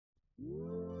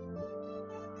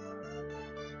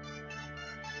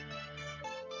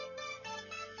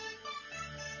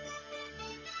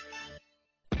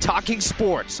talking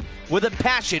sports with a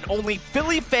passion only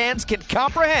Philly fans can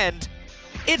comprehend.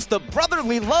 It's the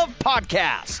Brotherly Love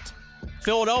Podcast.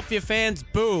 Philadelphia fans,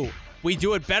 boo. We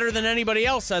do it better than anybody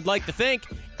else, I'd like to think,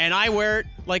 and I wear it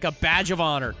like a badge of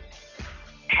honor.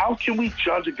 How can we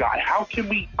judge a guy? How can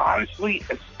we honestly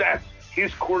assess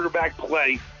his quarterback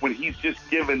play when he's just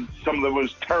given some of the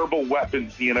most terrible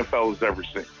weapons the NFL has ever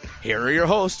seen? Here are your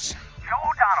hosts, Joe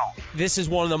O'Donnell. This is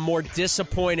one of the more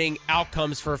disappointing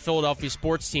outcomes for a Philadelphia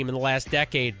sports team in the last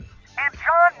decade. And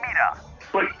John Mita.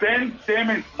 But Ben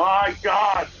Simmons, my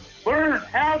God, learn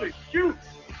how to shoot.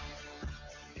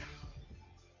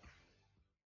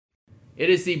 It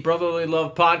is the Brotherly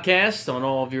Love Podcast on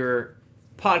all of your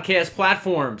podcast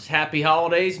platforms. Happy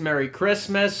holidays, Merry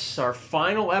Christmas. Our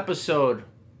final episode,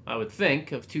 I would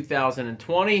think, of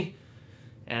 2020.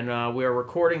 And we are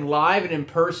recording live and in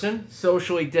person,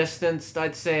 socially distanced,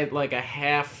 I'd say at like a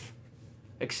half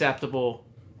acceptable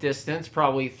distance,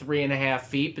 probably 3.5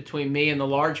 feet between me and the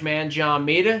large man, John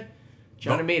Mita.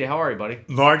 John Mita, how are you, buddy?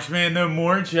 Large man no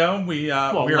more, Joe.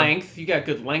 Length. You got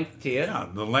good length to you. Yeah,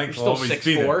 the length You're will still always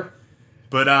be 6'4". there.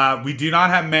 But we do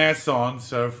not have masks on,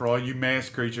 so for all you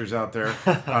mask creatures out there,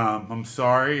 I'm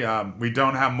sorry. We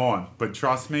don't have them on. But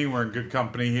trust me, we're in good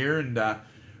company here and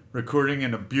recording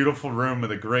in a beautiful room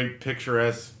with a great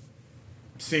picturesque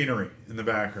scenery in the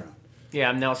background. Yeah,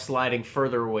 I'm now sliding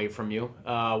further away from you.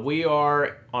 We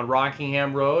are on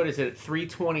Rockingham Road. Is it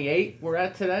 328 we're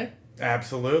at today?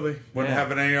 Absolutely. Wouldn't Yeah.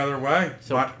 have it any other way.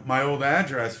 So- my old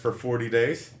address for 40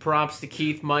 days. Props to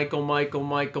Keith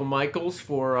Michaels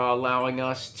for allowing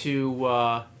us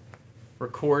to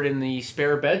record in the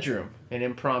spare bedroom, an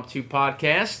impromptu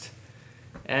podcast.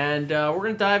 And we're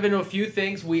going to dive into a few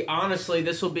things.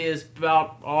 This will be as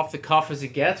about off the cuff as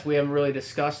it gets. We haven't really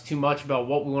discussed too much about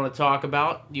what we want to talk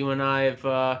about. You and I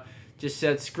have just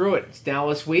said, screw it. It's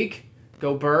Dallas week.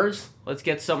 Go Birds. Let's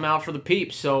get something out for the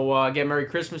peeps. So again, Merry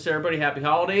Christmas, everybody. Happy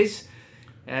holidays.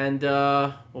 And,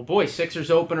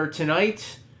 Sixers opener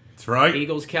tonight. That's right.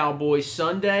 Eagles Cowboys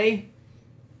Sunday.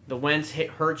 The Wentz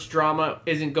Hurts drama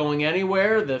isn't going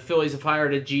anywhere. The Phillies have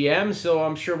hired a GM, so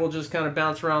I'm sure we'll just kind of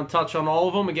bounce around, touch on all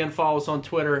of them. Again, follow us on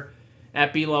Twitter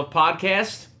at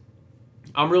BLovePodcast.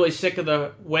 I'm really sick of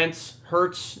the Wentz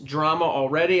Hurts drama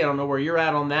already. I don't know where you're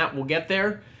at on that. We'll get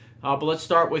there. But let's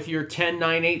start with your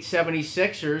 10-9-8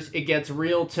 76ers. It gets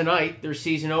real tonight. Their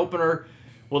season opener.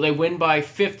 Will they win by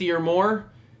 50 or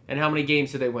more? And how many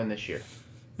games did they win this year?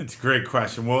 That's a great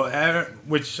question. Well,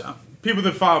 people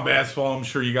that follow basketball, I'm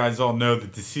sure you guys all know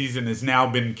that the season has now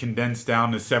been condensed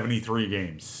down to 73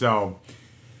 games. So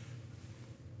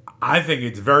I think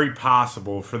it's very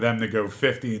possible for them to go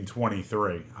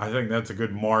 50-23. I think that's a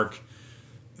good mark.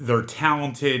 They're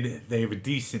talented. They have a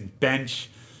decent bench.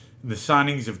 The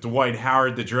signings of Dwight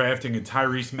Howard, the drafting of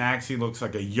Tyrese Maxey looks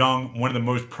like a young,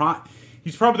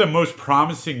 he's probably the most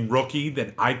promising rookie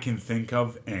that I can think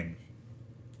of in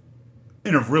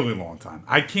a really long time.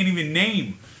 I can't even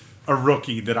name a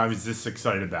rookie that I was this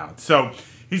excited about. So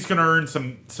he's going to earn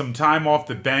some time off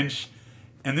the bench,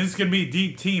 and this is going to be a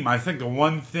deep team. I think the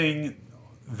one thing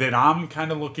that I'm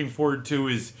kind of looking forward to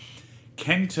is,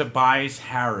 can Tobias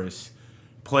Harris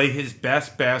play his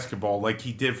best basketball like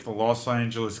he did for the Los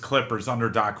Angeles Clippers under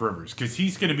Doc Rivers? Because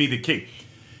he's going to be the key.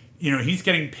 You know, he's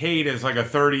getting paid as like a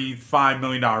 $35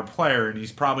 million player, and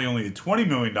he's probably only a $20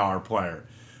 million player.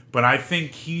 But I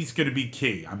think he's going to be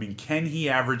key. I mean, can he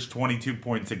average 22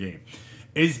 points a game?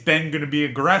 Is Ben going to be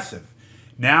aggressive?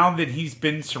 Now that he's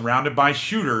been surrounded by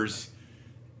shooters,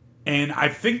 and I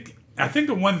think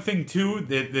the one thing, too,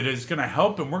 that is going to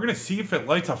help, and we're going to see if it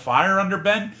lights a fire under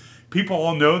Ben. People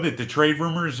all know that the trade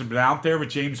rumors have been out there with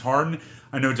James Harden.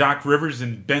 I know Doc Rivers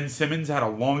and Ben Simmons had a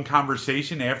long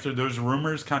conversation after those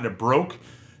rumors kind of broke.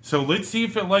 So let's see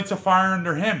if it lights a fire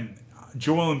under him.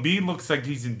 Joel Embiid looks like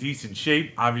he's in decent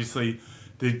shape. Obviously,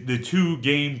 the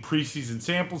 2-game preseason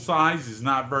sample size is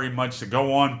not very much to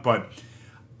go on, but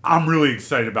I'm really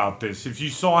excited about this. If you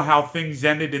saw how things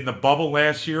ended in the bubble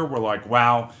last year, we're like,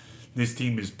 wow, this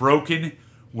team is broken.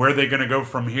 Where are they going to go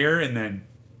from here? And then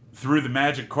through the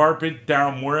magic carpet,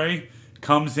 Daryl Morey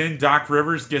comes in. Doc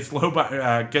Rivers gets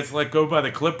let go by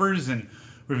the Clippers, and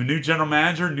we have a new general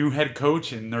manager, new head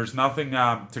coach, and there's nothing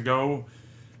to go,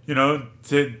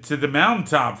 to the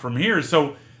mountaintop from here.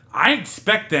 So I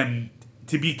expect them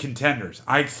to be contenders.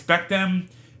 I expect them,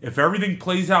 if everything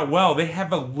plays out well, they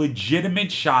have a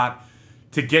legitimate shot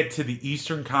to get to the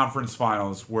Eastern Conference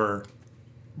Finals, where,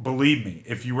 believe me,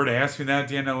 if you were to ask me that at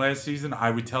the end of last season,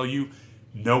 I would tell you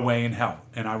no way in hell.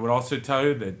 And I would also tell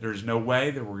you that there's no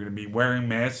way that we're going to be wearing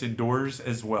masks indoors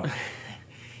as well.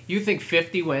 You think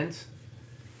 50 wins?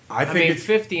 I think mean,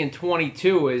 50 and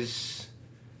 22 is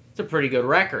it's a pretty good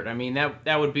record. I mean,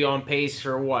 that would be on pace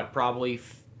for what, probably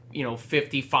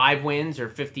 55 wins or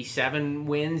 57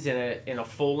 wins in a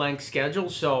full length schedule.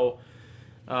 So,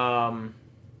 all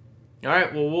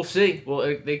right, well, we'll see.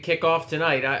 Well, they kick off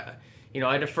tonight.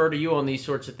 I defer to you on these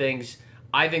sorts of things.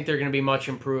 I think they're going to be much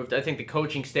improved. I think the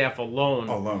coaching staff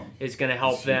alone is going to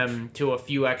help them to a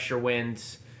few extra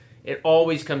wins. It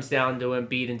always comes down to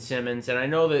Embiid and Simmons, and I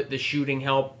know that the shooting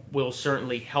help will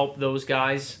certainly help those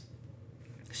guys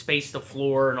space the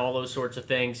floor and all those sorts of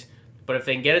things. But if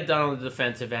they can get it done on the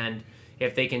defensive end,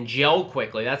 if they can gel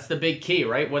quickly, that's the big key,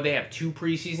 right? Well, they have 2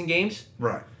 preseason games.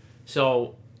 Right.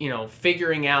 So,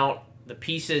 figuring out the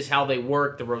pieces, how they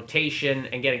work, the rotation,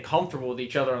 and getting comfortable with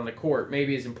each other on the court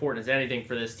maybe as important as anything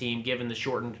for this team, given the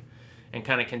shortened and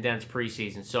kind of condensed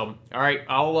preseason. So, all right,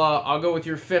 I'll go with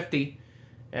your 50,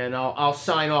 and I'll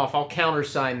sign off. I'll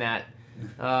countersign that.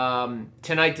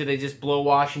 Tonight, did they just blow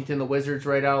Washington, the Wizards,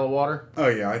 right out of the water? Oh,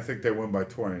 yeah, I think they win by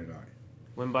 20 tonight.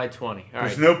 Win by 20. All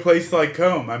There's right. no place like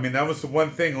home. I mean, that was the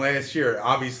one thing last year.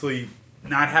 Obviously,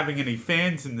 not having any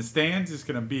fans in the stands is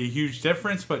going to be a huge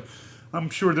difference, but I'm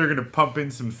sure they're going to pump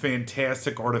in some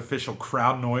fantastic artificial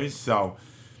crowd noise. So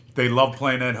they love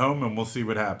playing at home, and we'll see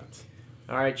what happens.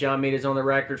 All right, John Meada's on the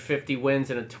record, 50 wins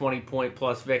and a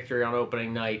 20-point-plus victory on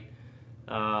opening night.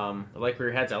 I like where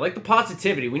your head's at. I like the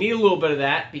positivity. We need a little bit of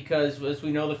that because, as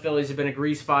we know, the Phillies have been a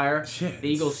grease fire. Shit. The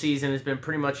Eagles season has been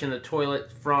pretty much in the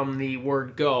toilet from the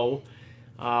word go.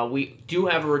 We do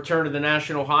have a return to the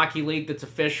National Hockey League that's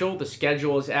official. The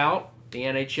schedule is out. The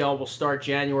NHL will start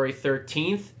January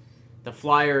 13th. The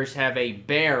Flyers have a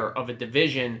bear of a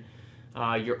division.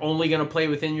 You're only going to play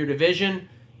within your division.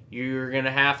 You're going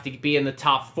to have to be in the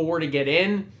top 4 to get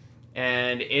in.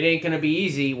 And it ain't going to be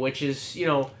easy, which is,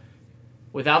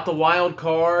 without the wild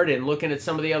card and looking at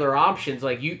some of the other options,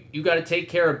 like you got to take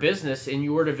care of business in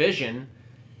your division.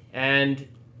 And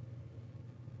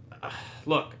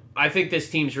look, I think this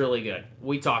team's really good.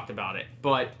 We talked about it.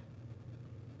 But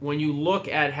when you look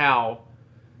at how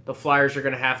the Flyers are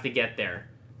going to have to get there,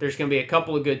 there's going to be a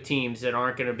couple of good teams that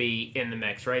aren't going to be in the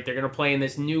mix, right? They're going to play in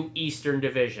this new Eastern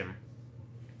Division.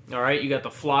 All right, you got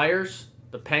the Flyers,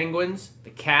 the Penguins, the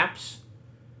Caps,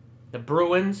 the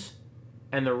Bruins,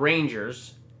 and the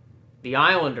Rangers, the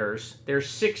Islanders. There's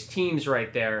 6 teams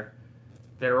right there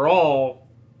that are all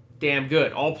damn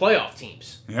good, all playoff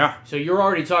teams. Yeah. So you're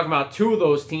already talking about 2 of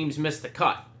those teams missed the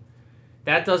cut.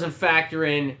 That doesn't factor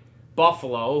in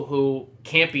Buffalo, who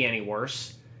can't be any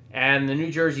worse, and the New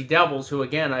Jersey Devils, who,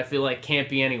 again, I feel like can't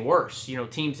be any worse.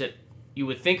 Teams that you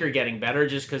would think are getting better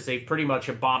just because they pretty much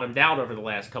have bottomed out over the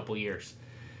last couple of years.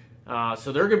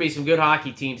 So there are going to be some good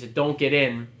hockey teams that don't get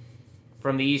in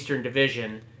from the Eastern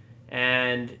Division.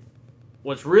 And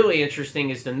what's really interesting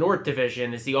is the North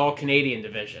Division is the All-Canadian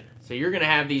Division. So you're going to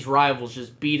have these rivals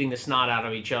just beating the snot out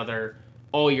of each other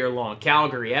all year long.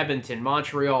 Calgary, Edmonton,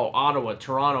 Montreal, Ottawa,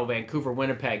 Toronto, Vancouver,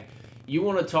 Winnipeg. You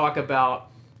want to talk about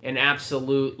an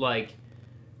absolute,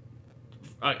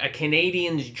 a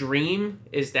Canadian's dream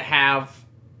is to have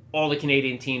all the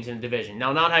Canadian teams in the division.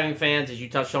 Now, not having fans, as you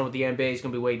touched on with the NBA, is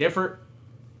going to be way different.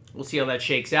 We'll see how that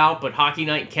shakes out. But Hockey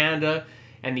Night in Canada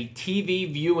and the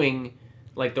TV viewing,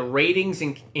 the ratings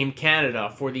in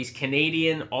Canada for these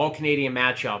all-Canadian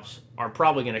matchups are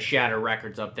probably going to shatter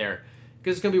records up there.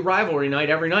 Because it's going to be rivalry night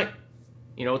every night.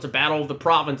 It's a battle of the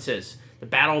provinces. The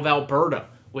Battle of Alberta,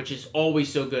 which is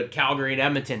always so good. Calgary and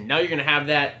Edmonton. Now you're going to have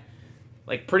that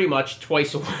pretty much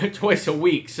twice a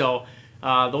week. So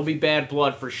there'll be bad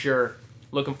blood for sure.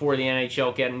 Looking for the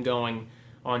NHL getting going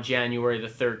on January the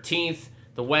 13th.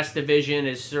 The West Division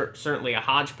is certainly a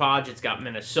hodgepodge. It's got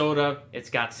Minnesota, it's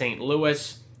got St.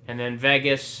 Louis, and then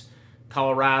Vegas,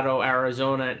 Colorado,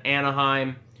 Arizona, and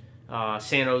Anaheim,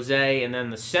 San Jose, and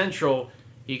then the Central,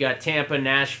 you got Tampa,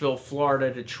 Nashville,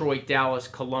 Florida, Detroit, Dallas,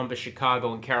 Columbus,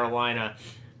 Chicago, and Carolina.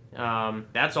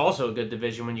 That's also a good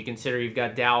division when you consider you've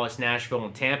got Dallas, Nashville,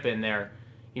 and Tampa in there.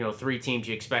 3 teams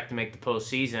you expect to make the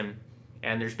postseason.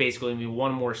 And there's basically going to be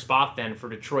one more spot then for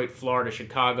Detroit, Florida,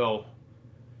 Chicago,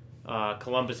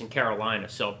 Columbus, and Carolina.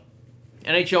 So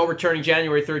NHL returning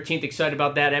January 13th. Excited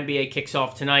about that. NBA kicks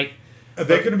off tonight. Are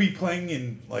they going to be playing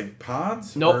in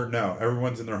pods? Nope. Or no?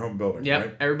 Everyone's in their home building, Yep,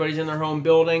 right? everybody's in their home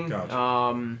building.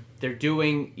 Gotcha. They're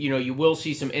doing, you will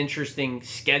see some interesting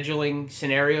scheduling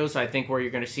scenarios, I think, where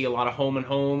you're going to see a lot of home and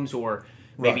homes or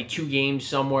maybe Right. 2 games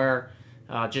somewhere.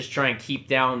 Just try and keep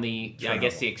down the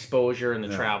exposure and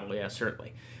the travel. Yeah,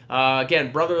 certainly.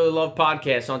 Again, Brotherly Love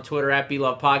Podcast on Twitter at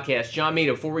BLovePodcast. John Meada,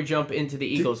 before we jump into the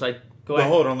Eagles, go Well,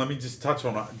 ahead. hold on. Let me just touch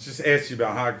on just ask you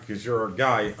about hockey because you're our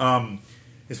guy.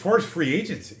 As far as free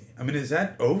agency, is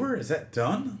that over? Is that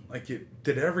done? Did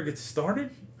it ever get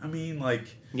started? I mean, like...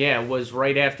 Yeah, it was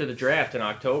right after the draft in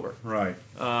October. Right.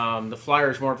 The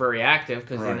Flyers weren't very active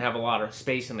because they Right. didn't have a lot of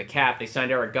space in the cap. They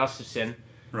signed Eric Gustafsson,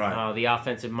 Right. the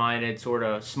offensive-minded, sort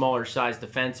of smaller-sized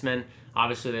defenseman.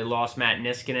 Obviously, they lost Matt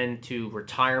Niskanen to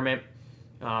retirement.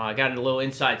 I got a little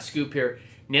inside scoop here.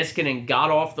 Niskanen got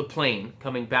off the plane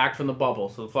coming back from the bubble.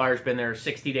 So the Flyers been there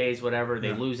 60 days, whatever.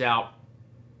 They lose out.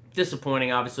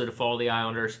 Disappointing, obviously, to follow the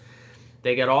Islanders.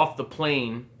 They get off the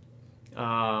plane.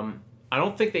 I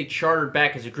don't think they chartered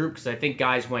back as a group because I think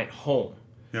guys went home.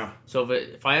 Yeah. So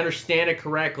if I understand it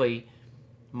correctly,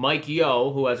 Mike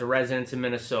Yeo, who has a residence in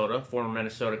Minnesota, former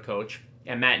Minnesota coach,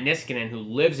 and Matt Niskanen, who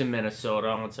lives in Minnesota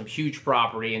on some huge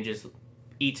property and just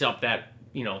eats up that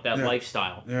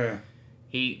lifestyle. Yeah.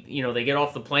 They get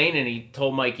off the plane and he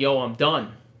told Mike Yeo, "I'm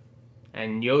done,"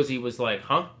 and Yossi was like,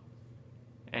 "Huh?"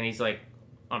 And he's like,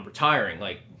 "I'm retiring."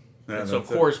 And so of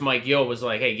course Mike Yeo was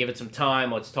like, "Hey, give it some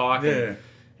time. Let's talk." Yeah.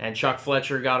 And Chuck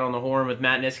Fletcher got on the horn with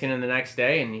Matt Niskanen the next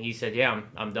day, and he said, "Yeah,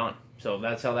 I'm done." So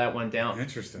that's how that went down.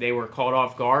 Interesting. They were caught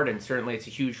off guard, and certainly it's a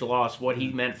huge loss. What he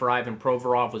meant for Ivan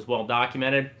Provorov was well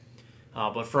documented.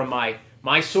 But from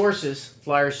my sources,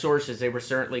 Flyers sources, they were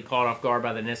certainly caught off guard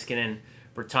by the Niskanen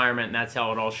retirement, and that's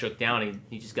how it all shook down.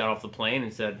 He just got off the plane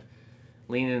and said,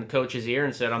 leaned in the coach's ear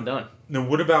and said, "I'm done." Now,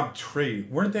 what about trade?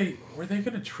 Were they going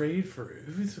to trade for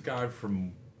who's the guy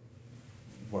from?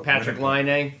 What, Patrick Winnipeg?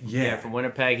 Laine, Yeah, from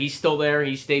Winnipeg. He's still there.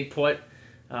 He stayed put.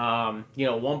 At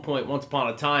one point, once upon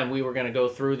a time, we were going to go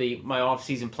through my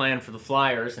off-season plan for the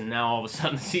Flyers, and now all of a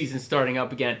sudden the season's starting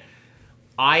up again.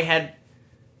 I had,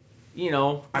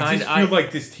 I just feel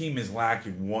like this team is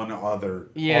lacking one other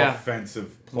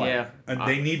offensive player, and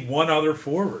they need one other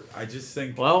forward. I just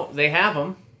think. Well, they have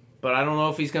him, but I don't know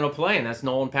if he's going to play, and that's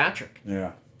Nolan Patrick.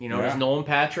 Yeah. Does Nolan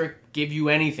Patrick give you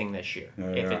anything this year?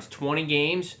 Yeah, if it's 20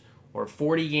 games or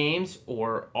 40 games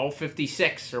or all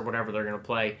 56 or whatever they're going to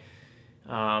play,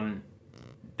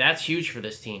 that's huge for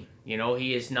this team.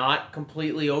 He is not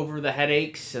completely over the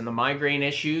headaches and the migraine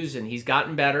issues, and he's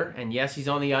gotten better. And yes, he's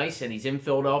on the ice, and he's in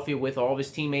Philadelphia with all of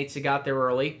his teammates that got there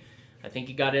early. I think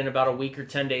he got in about a week or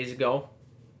 10 days ago.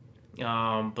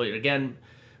 But again,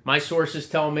 my sources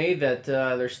tell me that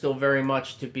there's still very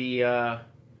much to be...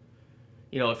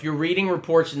 if you're reading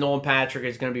reports that Nolan Patrick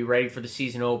is going to be ready for the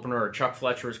season opener, or Chuck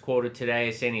Fletcher was quoted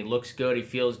today saying he looks good, he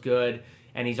feels good,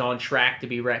 and he's on track to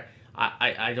be ready,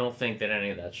 I don't think that any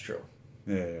of that's true.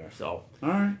 Yeah. So, all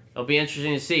right, it'll be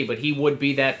interesting to see, but he would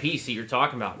be that piece that you're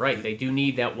talking about, right? They do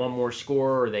need that one more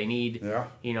scorer, or they need,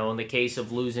 in the case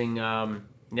of losing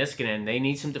Niskanen, they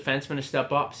need some defensemen to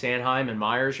step up. Sanheim and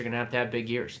Myers are going to have big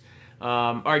years.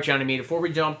 All right, Johnny Mead, before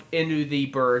we jump into the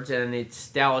Birds, and it's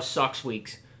Dallas Sucks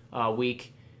week,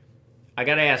 I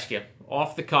got to ask you,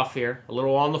 off the cuff here, a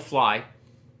little on the fly,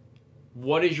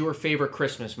 what is your favorite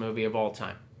Christmas movie of all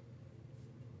time?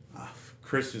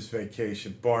 Christmas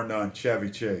Vacation, bar none, Chevy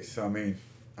Chase. I mean,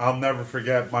 I'll never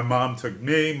forget. My mom took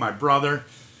me, my brother,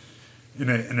 in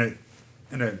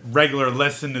a regular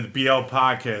listen to the BL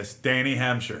podcast, Danny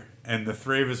Hampshire, and the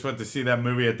three of us went to see that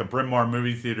movie at the Bryn Mawr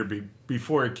movie theater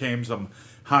before it came some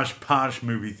hush posh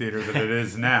movie theater that it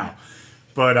is now.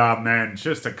 But man,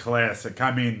 just a classic.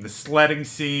 I mean, the sledding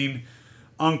scene,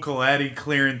 Uncle Eddie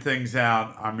clearing things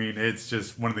out. I mean, it's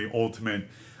just one of the ultimate.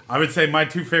 I would say my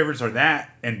two favorites are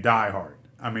that and Die Hard.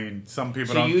 I mean, some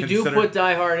people don't consider... So you do put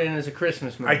Die Hard in as a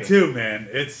Christmas movie? I do, man.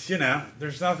 It's,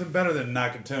 there's nothing better than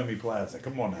Nakatomi Plaza.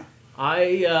 Come on now.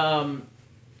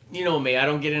 You know me, I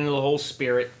don't get into the whole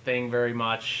spirit thing very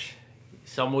much.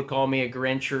 Some would call me a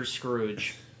Grinch or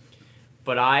Scrooge.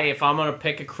 But if I'm going to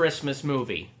pick a Christmas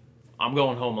movie, I'm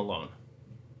going Home Alone.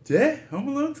 Yeah, Home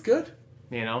Alone's good.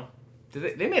 They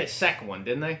made a second one,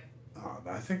 didn't they? Oh,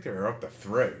 I think they were up to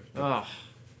 3. Oh,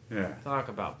 yeah. Talk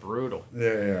about brutal.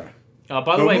 Yeah.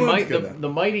 By the way, the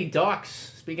Mighty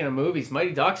Ducks, speaking of movies,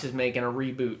 Mighty Ducks is making a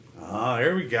reboot. Oh,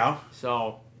 here we go.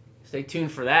 So, stay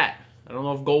tuned for that. I don't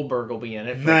know if Goldberg will be in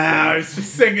it. Nah, I was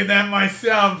just thinking that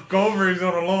myself. Goldberg's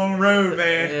on a long road,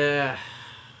 man. Yeah.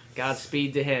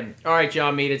 Godspeed to him. All right,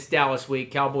 John Mead, it's Dallas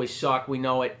week. Cowboys suck. We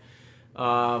know it.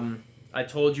 I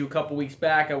told you a couple weeks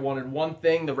back I wanted one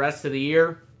thing the rest of the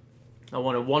year. I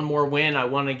wanted one more win. I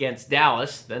won against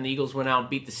Dallas. Then the Eagles went out and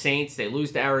beat the Saints. They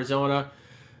lose to Arizona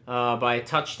by a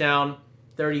touchdown,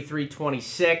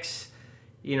 33-26.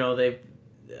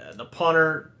 The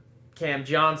punter, Cam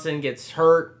Johnson, gets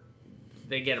hurt.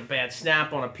 They get a bad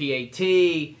snap on a PAT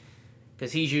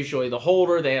because he's usually the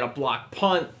holder. They had a blocked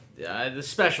punt. The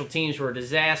special teams were a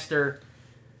disaster.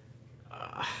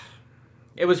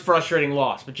 It was a frustrating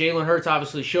loss, but Jalen Hurts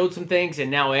obviously showed some things, and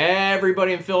now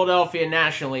everybody in Philadelphia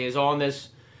nationally is on this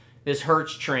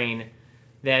Hurts train.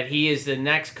 that he is the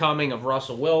next coming of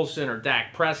Russell Wilson or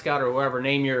Dak Prescott or whoever.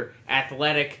 Name your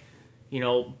athletic,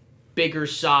 bigger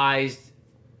sized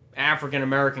African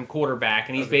American quarterback,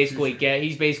 and he's basically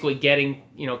getting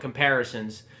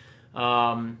comparisons.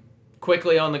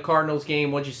 Quickly on the Cardinals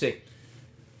game, what'd you see?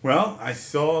 Well, I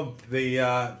saw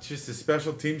just the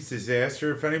special teams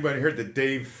disaster. If anybody heard the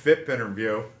Dave Phipp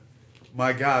interview,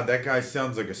 my God, that guy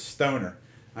sounds like a stoner.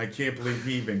 I can't believe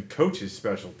he even coaches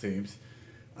special teams.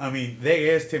 I mean,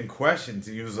 they asked him questions,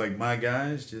 and he was like, my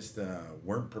guys just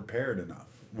weren't prepared enough.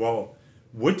 Well,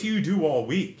 what do you do all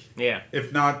week? Yeah.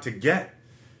 If not to get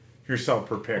yourself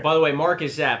prepared? By the way,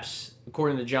 Marcus Epps,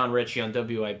 according to John Ritchie on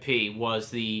WIP, was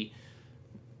the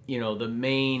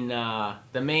main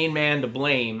man to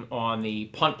blame on the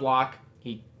punt block.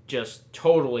 He just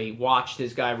totally watched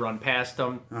his guy run past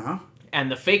him. Uh-huh. And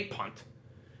the fake punt.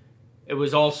 It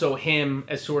was also him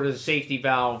as sort of the safety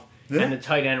valve, and the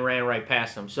tight end ran right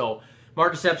past him. So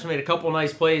Marcus Epps made a couple of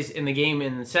nice plays in the game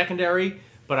in the secondary,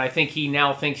 but I think he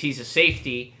now thinks he's a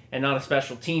safety and not a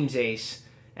special teams ace.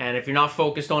 And if you're not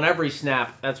focused on every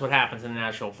snap, that's what happens in the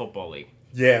National Football League.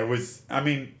 Yeah, it was. I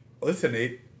mean,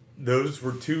 listen, those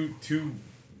were two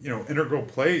integral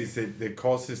plays that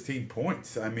cost his team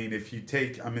points. I mean,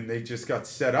 they just got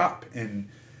set up, and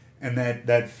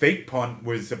that fake punt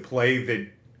was a play that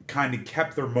kind of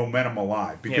kept their momentum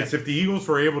alive. Because if the Eagles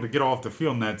were able to get off the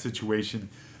field in that situation,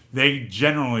 they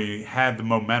generally had the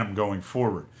momentum going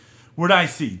forward. What did I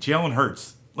see? Jalen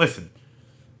Hurts. Listen,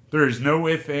 there is no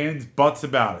ifs, ands, buts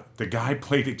about it. The guy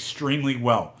played extremely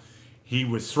well. He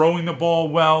was throwing the ball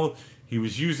well. He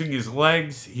was using his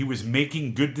legs. He was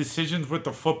making good decisions with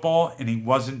the football, and he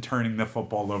wasn't turning the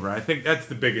football over. I think that's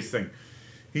the biggest thing.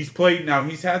 He's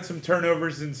had some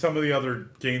turnovers in some of the other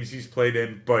games he's played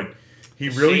in, but he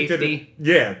really did it.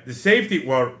 Yeah, the safety.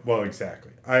 Well,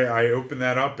 exactly. I opened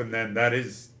that up, and then that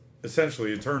is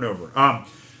essentially a turnover.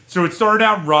 So it started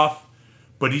out rough,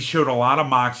 but he showed a lot of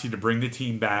moxie to bring the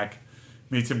team back.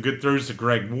 Made some good throws to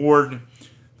Greg Ward.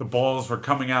 The balls were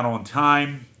coming out on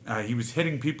time. He was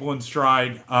hitting people in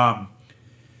stride.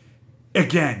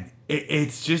 Again,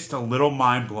 it's just a little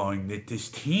mind-blowing that this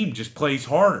team just plays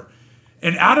harder.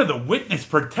 And out of the witness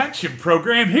protection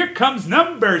program, here comes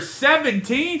number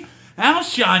 17.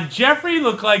 Alshon Jeffrey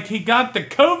looked like he got the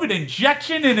COVID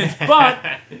injection in his butt.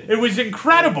 It was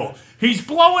incredible. He's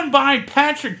blowing by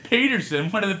Patrick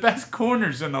Peterson, one of the best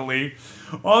corners in the league.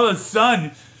 All of a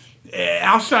sudden,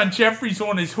 Alshon Jeffrey's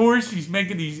on his horse.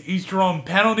 He's drawing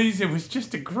penalties. It was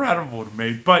just incredible to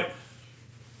me. But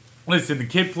listen, the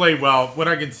kid played well. What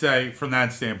I can say from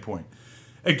that standpoint.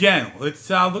 Again, let's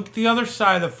look at the other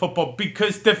side of the football,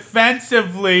 because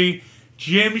defensively,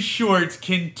 Jim Schwartz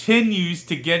continues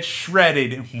to get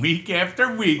shredded week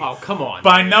after week. Oh, come on.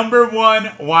 By number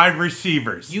one wide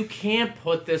receivers. You can't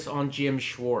put this on Jim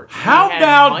Schwartz. How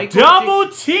about double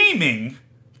teaming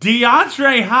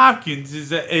DeAndre Hopkins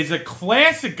is a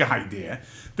classic idea.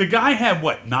 The guy had,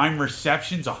 9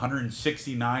 receptions,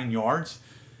 169 yards,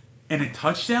 and a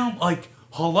touchdown? Like,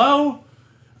 hello?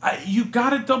 You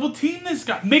got to double team this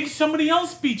guy. Make somebody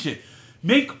else beat you.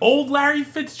 Make old Larry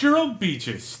Fitzgerald beat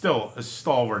you. Still a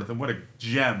stalwart, and what a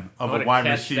gem of a wide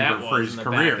receiver for his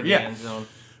career. Yeah.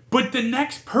 But the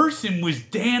next person was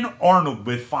Dan Arnold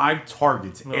with 5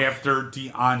 targets after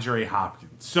DeAndre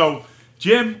Hopkins. So,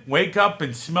 Jim, wake up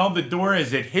and smell the door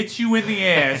as it hits you in the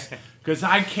ass, because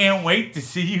I can't wait to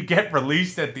see you get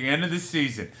released at the end of the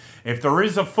season. If there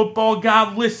is a football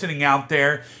god listening out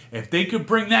there, if they could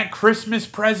bring that Christmas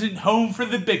present home for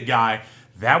the big guy,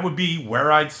 that would be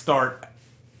where I'd start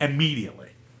immediately.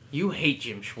 You hate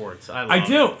Jim Schwartz. I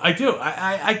do.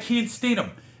 I can't stand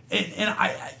him. And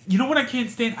you know what I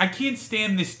can't stand? I can't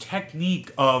stand this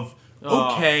technique of,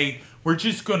 okay, we're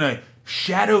just going to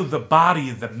shadow the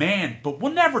body of the man, but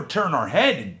we'll never turn our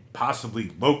head and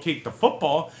possibly locate the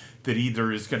football that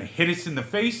either is going to hit us in the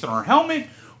face on our helmet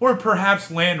or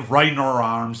perhaps land right in our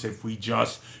arms if we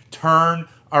just turn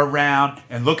around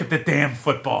and look at the damn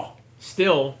football.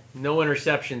 Still, no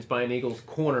interceptions by an Eagles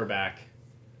cornerback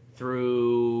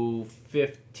through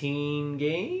 14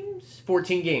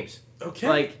 games.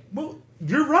 Okay. Well,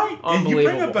 you're right. And you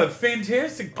bring up a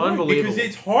fantastic point, because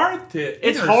it's hard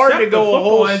to go a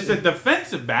whole as a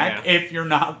defensive back if you're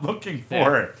not looking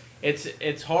for it.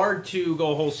 It's hard to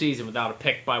go a whole season without a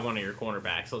pick by one of your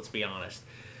cornerbacks, let's be honest.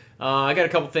 I got a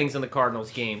couple things on the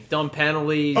Cardinals game. Dumb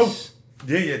penalties. Oh,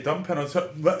 yeah, dumb penalties.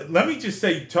 So, let me just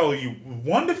tell you,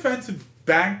 one defensive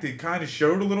back that kind of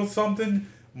showed a little something,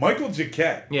 Michael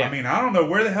Jacquet. Yeah. I mean, I don't know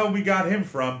where the hell we got him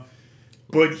from,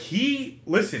 but he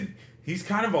He's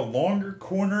kind of a longer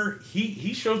corner.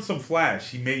 He showed some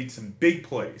flash. He made some big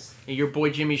plays. Your boy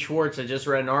Jimmy Schwartz, I just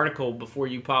read an article before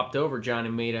you popped over, Johnny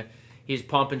Mita. He's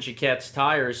pumping Chiquette's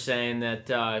tires, saying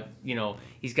that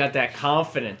he's got that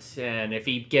confidence, and if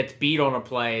he gets beat on a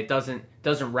play, it doesn't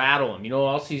rattle him. You know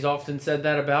what else he's often said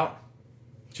that about?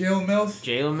 Jalen Mills.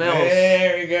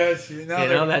 There he goes.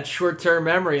 That short-term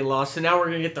memory loss. So now we're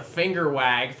gonna get the finger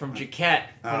wag from Chiquette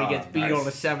when he gets beat on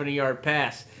a 70-yard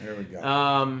pass. There we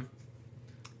go.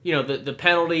 The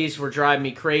penalties were driving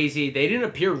me crazy. They didn't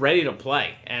appear ready to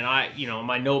play. And on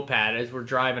my notepad, as we're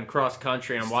driving cross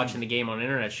country, I'm watching the game on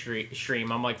internet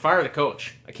stream. I'm like, fire the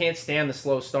coach. I can't stand the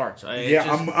slow starts.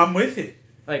 I'm with it.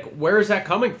 Like, where is that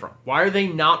coming from? Why are they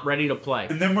not ready to play?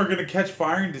 And then we're going to catch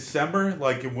fire in December,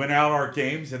 and win out our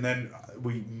games, and then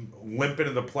we limp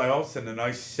into the playoffs and a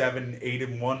nice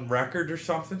 7-8-1 record or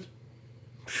something.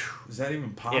 Is that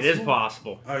even possible? It is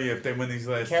possible. Oh, yeah, if they win these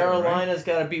last Carolina's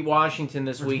two, got to beat Washington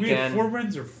this weekend. We have 4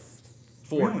 wins or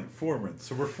 4? 4 wins.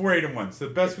 So we're 4-8-1. So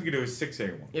the best we could do is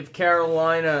 6-8-1. If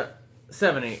Carolina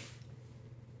 7-8,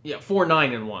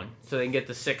 4-9-1, so they can get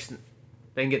to 6.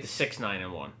 They can get to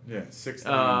 6-9-1. Yeah,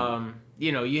 6-9.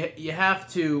 You have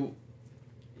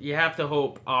to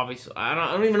hope. Obviously, I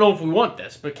don't even know if we want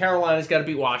this, but Carolina's got to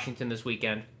beat Washington this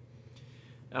weekend.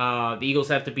 The Eagles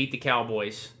have to beat the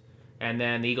Cowboys, and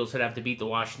then the Eagles would have to beat the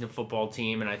Washington football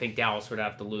team, and I think Dallas would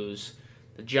have to lose.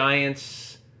 The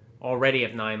Giants already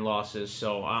have 9 losses,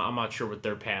 so I'm not sure what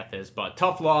their path is. But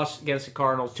tough loss against the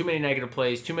Cardinals. Too many negative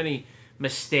plays. Too many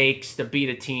mistakes to beat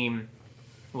a team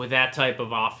with that type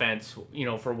of offense,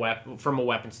 from a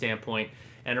weapon standpoint,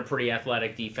 and a pretty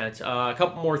athletic defense. A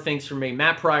couple more things for me.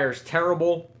 Matt Pryor's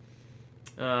terrible.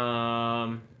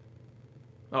 Here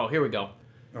we go.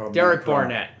 Derek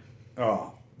Barnett.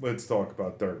 Let's talk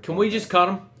about Derek. Can we just cut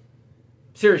him?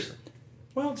 Seriously.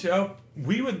 Well, Joe,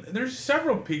 there's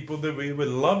several people that we would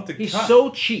love to cut. He's so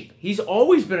cheap. He's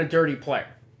always been a dirty player.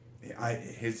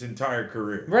 His entire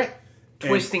career. Right.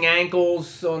 Twisting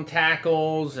ankles on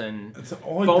tackles and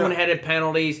bone-headed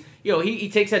penalties. He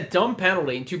takes that dumb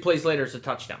penalty, and 2 plays later it's a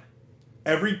touchdown.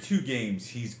 Every 2 games,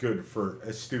 he's good for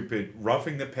a stupid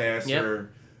roughing the passer.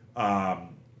 Yep.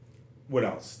 What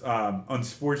else?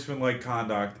 Unsportsmanlike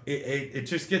conduct. It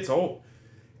just gets old.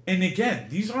 And again,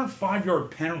 these aren't 5-yard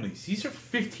penalties. These are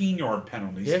 15-yard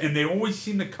penalties. Yep. And they always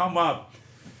seem to come up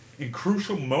in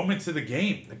crucial moments of the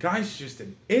game. The guy's just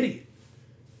an idiot.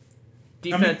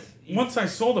 Defense. Once I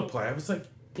saw the play, I was like,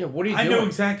 what are you doing? I know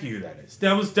exactly who that is.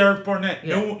 That was Derek Barnett.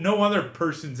 Yeah. No other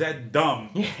person's that dumb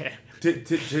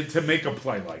to make a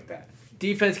play like that.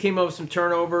 Defense came up with some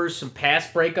turnovers, some pass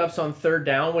breakups on 3rd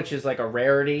down, which is like a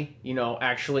rarity.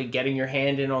 Actually getting your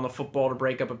hand in on the football to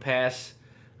break up a pass.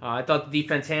 I thought the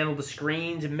defense handled the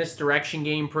screens and misdirection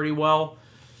game pretty well.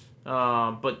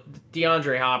 But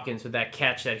DeAndre Hopkins with that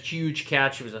huge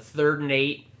catch, it was a 3rd and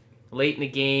 8 late in the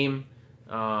game.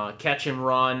 Catch and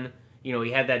run.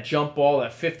 He had that jump ball,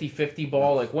 that 50-50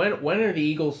 ball. Like, when are the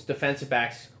Eagles defensive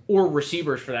backs, or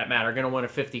receivers for that matter, going to win a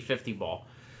 50-50 ball?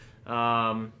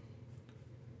 All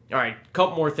right, a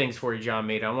couple more things for you, John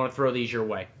Mita. I want to throw these your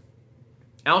way.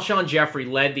 Alshon Jeffrey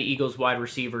led the Eagles wide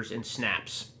receivers in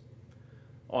snaps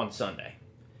on Sunday.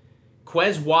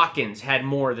 Quez Watkins had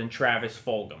more than Travis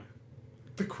Fulgham.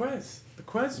 The Quez,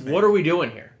 man. What are we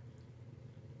doing here?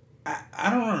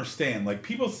 I don't understand. Like,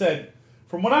 people said,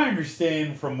 from what I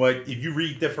understand, if you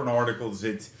read different articles,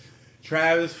 it's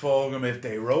Travis Fulgham, if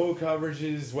they roll coverage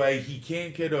his way, he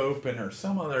can't get open, or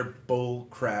some other bull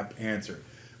crap answer.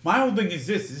 My whole thing is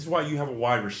this is why you have a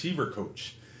wide receiver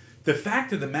coach. The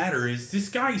fact of the matter is, this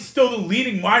guy is still the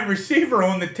leading wide receiver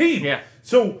on the team. Yeah.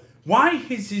 So why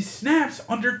is his snaps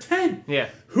under 10? Yeah.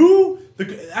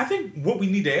 I think what we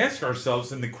need to ask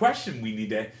ourselves, and the question we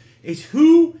need to is,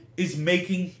 who is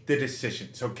making the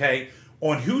decisions, okay?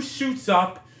 On who suits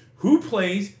up, who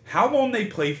plays, how long they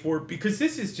play for, because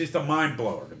this is just a mind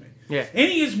blower to me. Yeah.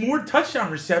 And he has more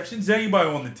touchdown receptions than anybody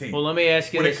on the team. Well, let me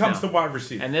ask you when this it comes now. to wide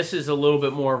receiver. And this is a little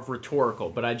bit more rhetorical,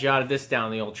 but I jotted this down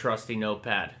in the old trusty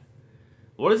notepad.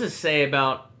 What does it say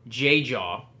about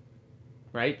J-Jaw,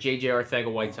 right? J.J.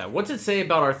 Arcega-Whiteside. What's it say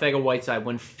about Arcega-Whiteside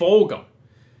when Fulgham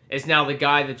is now the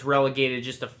guy that's relegated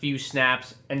just a few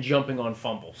snaps and jumping on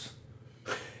fumbles?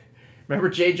 Remember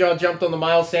J-Jaw jumped on the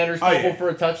Miles Sanders fumble for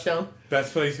a touchdown?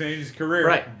 Best play he's made in his career,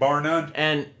 right? Bar none.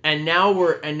 And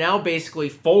now basically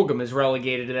Fulgham is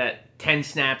relegated to that 10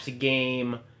 snaps a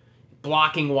game,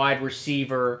 blocking wide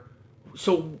receiver.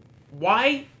 So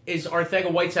why is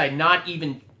Arcega-Whiteside not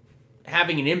even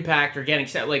having an impact or getting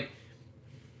set? Like,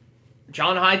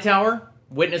 John Hightower,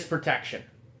 witness protection.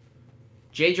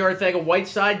 J.J.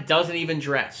 Arcega-Whiteside doesn't even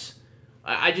dress.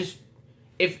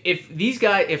 if these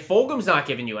guys, if Fulgham's not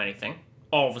giving you anything,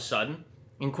 all of a sudden,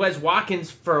 and Quez Watkins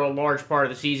for a large part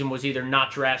of the season was either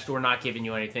not dressed or not giving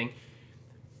you anything,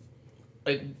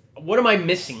 like, what am I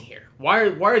missing here? Why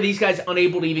are these guys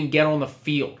unable to even get on the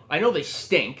field? I know they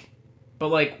stink, but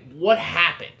like, what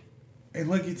happened? And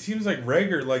like, it seems like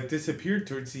Rager like disappeared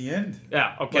towards the end.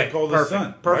 Yeah, okay. Like all of a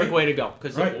sudden. Perfect right? way to go.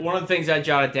 Because one of the things I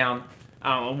jotted down,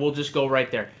 we'll just go right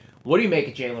there. What do you make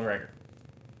of Jalen Rager?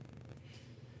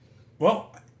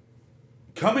 Well,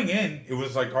 coming in, it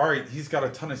was like, all right, he's got a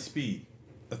ton of speed.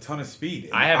 And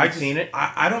I haven't seen it.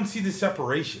 I don't see the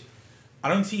separation. I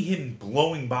don't see him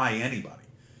blowing by anybody.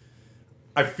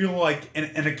 I feel like,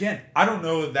 and again, I don't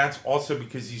know if that's also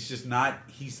because he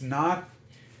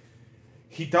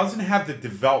doesn't have the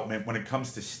development when it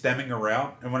comes to stemming a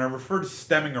route. And when I refer to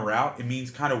stemming a route, it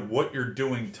means kind of what you're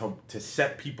doing to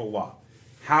set people up,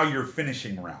 how you're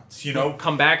finishing routes, you know?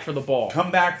 Come back for the ball.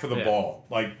 Come back for the ball.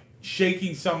 Like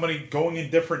shaking somebody, going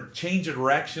in different, change of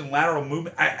direction, lateral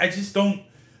movement. I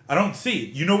don't see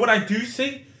it. You know what I do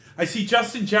see? I see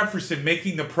Justin Jefferson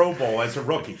making the Pro Bowl as a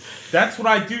rookie. That's what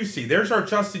I do see. There's our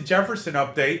Justin Jefferson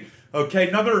update. Okay,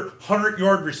 another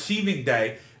 100-yard receiving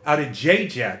day out of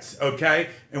J-Jets, okay?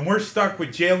 And we're stuck with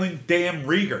Jalen damn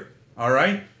Reagor, all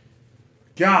right?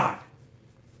 God.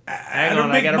 Hang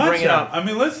on, I got to bring it up. I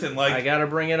mean, listen, like... I got to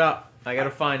bring it up. I got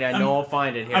to find it. I know I'll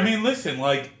find it here. I mean, listen,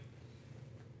 like...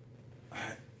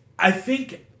 I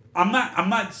think... I'm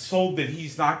not sold that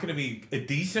he's not going to be a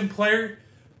decent player,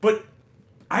 but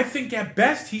I think at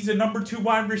best he's a number 2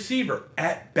 wide receiver.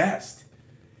 At best.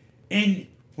 And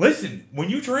listen, when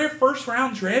you draft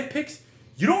first-round draft picks...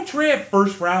 You don't draft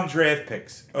first-round draft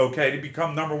picks, okay, to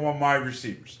become number 1 wide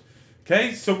receivers.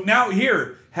 Okay? So now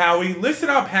here, Howie, listen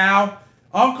up, How.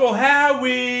 Uncle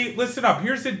Howie, listen up.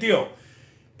 Here's the deal.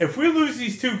 If we lose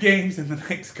these 2 games in the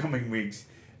next coming weeks,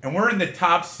 and we're in the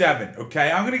top 7,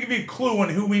 okay, I'm going to give you a clue on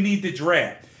who we need to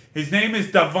draft. His name is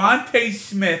Devontae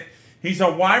Smith. He's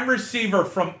a wide receiver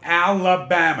from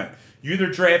Alabama. You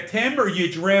either draft him or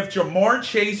you draft Jamar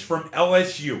Chase from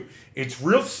LSU. It's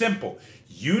real simple.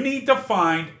 You need to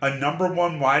find a number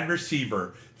 1 wide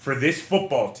receiver for this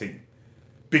football team.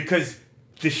 Because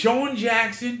Deshaun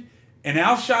Jackson and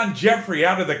Alshon Jeffrey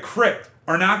out of the crypt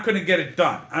are not going to get it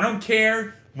done. I don't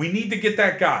care. We need to get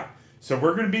that guy. So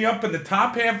we're going to be up in the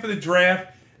top half of the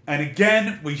draft. And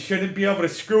again, we shouldn't be able to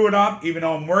screw it up, even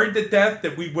though I'm worried to death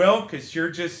that we will, because you're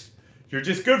just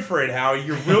good for it, Howie.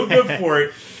 You're real good for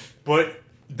it. But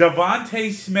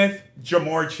Devontae Smith,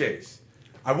 Jamar Chase.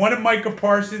 I wanted Micah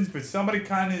Parsons, but somebody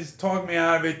kind of is talking me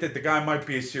out of it that the guy might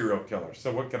be a serial killer.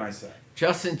 So what can I say?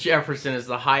 Justin Jefferson is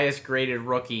the highest graded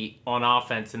rookie on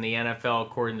offense in the NFL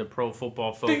according to Pro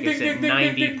Football Focus at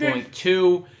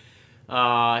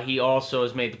 90.2. He also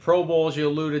has made the Pro Bowl, as you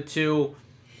alluded to.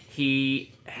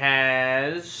 He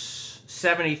has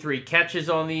 73 catches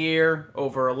on the year,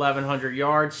 over 1,100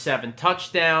 yards, 7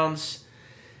 touchdowns.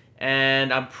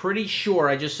 And I'm pretty sure,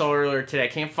 I just saw earlier today, I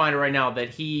can't find it right now, that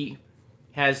he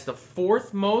has the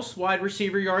 4th most wide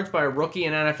receiver yards by a rookie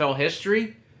in NFL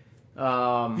history.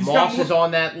 Moss is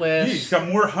on that list. He's got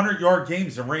more 100-yard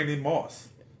games than Randy Moss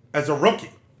as a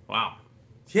rookie. Wow.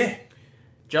 Yeah.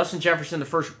 Justin Jefferson, the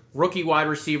first rookie wide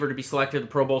receiver to be selected to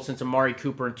the Pro Bowl since Amari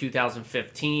Cooper in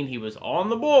 2015. He was on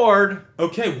the board.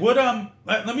 Okay, what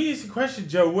let me ask you a question,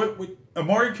 Joe. What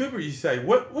Amari Cooper, you say?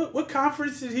 What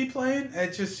conference did he play in?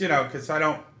 It's just, because I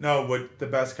don't know what the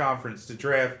best conference to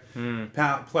draft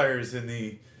players in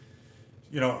the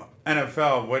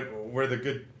NFL, where the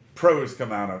good pros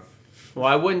come out of. Well,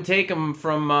 I wouldn't take him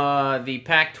from the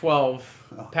Pac-12.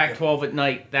 Pac-12 at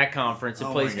night, that conference. It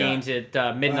plays games at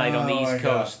midnight on the East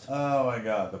Coast. Oh, my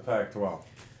God, the Pac-12.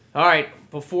 All right,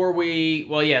 before we...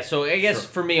 Well, yeah, so I guess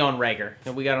for me on Rager,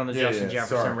 and we got on the Justin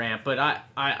Jefferson rant, but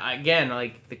I again,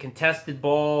 like the contested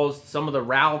balls, some of the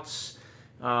routes,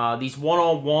 these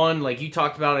one-on-one, like you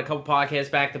talked about a couple podcasts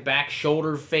back, the back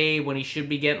shoulder fade when he should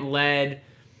be getting led.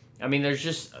 I mean, there's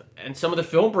just, and some of the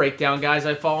film breakdown guys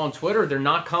I follow on Twitter, they're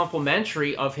not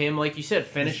complimentary of him, like you said,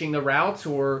 finishing the routes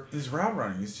or... His route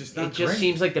running is just not It just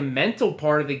seems like the mental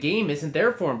part of the game isn't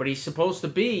there for him, but he's supposed to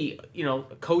be, a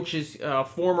coach's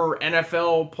former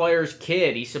NFL player's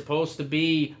kid. He's supposed to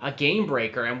be a game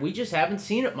breaker, and we just haven't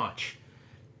seen it much.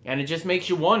 And it just makes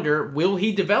you wonder, will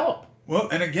he develop? Well,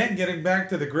 and again, getting back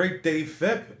to the great Dave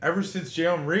Phipp, ever since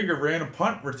Jalen Reagor ran a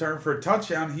punt return for a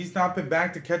touchdown, he's not been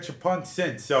back to catch a punt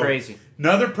since. So crazy.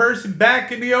 Another person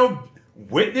back in the old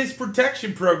witness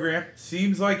protection program.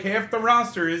 Seems like half the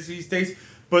roster is these days.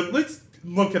 But let's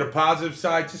look at a positive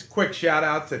side. Just quick shout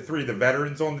out to 3 of the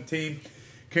veterans on the team.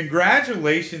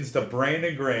 Congratulations to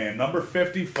Brandon Graham, number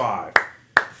 55.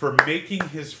 for making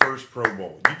his first Pro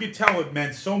Bowl. You could tell it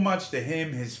meant so much to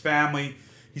him, his family.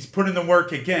 He's put in the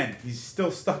work again. He's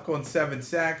still stuck on 7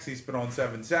 sacks. He's been on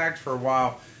 7 sacks for a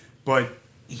while. But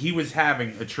he was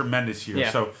having a tremendous year.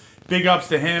 Yeah. So big ups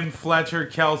to him, Fletcher,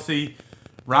 Kelsey,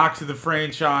 rocks of the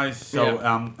franchise. So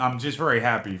I'm just very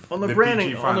happy. On the that Brandon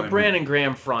BG finally Brandon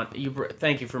Graham front,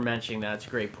 thank you for mentioning that. It's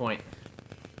a great point.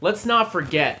 Let's not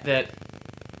forget that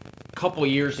a couple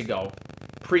years ago,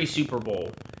 pre-Super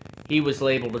Bowl, he was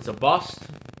labeled as a bust.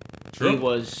 True. He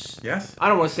was, Yes. I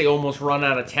don't want to say almost run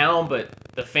out of town, but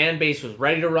the fan base was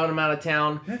ready to run him out of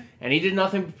town, and he did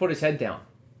nothing but put his head down.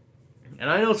 And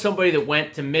I know somebody that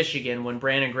went to Michigan when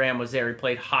Brandon Graham was there. He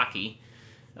played hockey.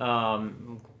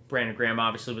 Brandon Graham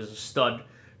obviously was a stud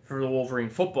for the Wolverine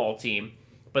football team,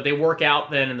 but they work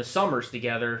out then in the summers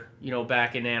together,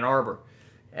 back in Ann Arbor.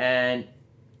 And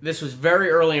this was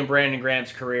very early in Brandon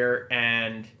Graham's career,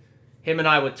 and him and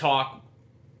I would talk,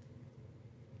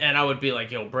 and I would be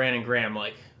like, yo, Brandon Graham,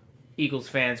 like, Eagles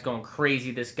fans going crazy,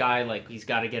 this guy, like, he's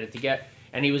got to get it together.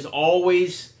 And he was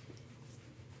always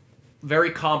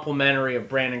very complimentary of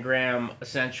Brandon Graham,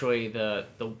 essentially the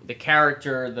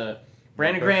character,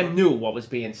 Brandon Graham knew what was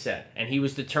being said, and he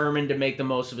was determined to make the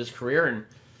most of his career, and,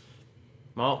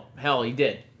 well, hell, he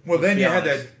did. Well, then you had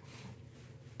honest. that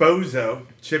bozo,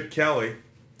 Chip Kelly,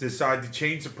 decide to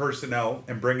change the personnel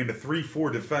and bring in a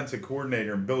 3-4 defensive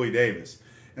coordinator in Billy Davis.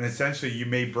 And essentially you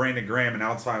made Brandon Graham an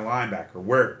outside linebacker,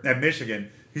 where at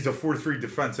Michigan, he's a 4-3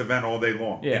 defensive end all day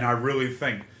long. Yeah. And I really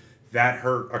think that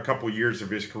hurt a couple years of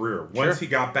his career. Once he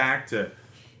got back to...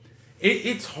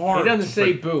 It's hard. He doesn't to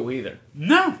say break- boo either.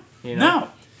 No. You know? No.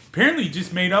 Apparently he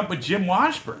just made up with Jim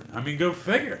Washburn. I mean, go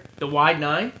figure. The wide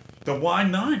 9? The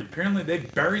Y9. Apparently they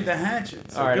buried the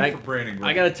hatchet. So All right, good for Brandon Graham.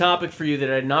 I got a topic for you that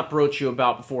I had not broached you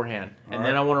about beforehand. And All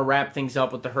then right. I want to wrap things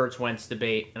up with the Hurts-Wentz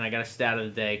debate, and I got a stat of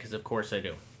the day, because of course I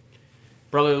do.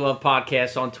 Brotherly Love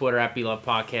Podcast on Twitter,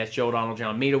 @BLovePodcast. Joe O'Donnell,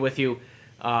 John Mita with you.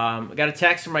 I got a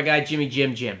text from my guy,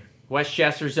 Jim.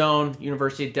 Westchester Zone,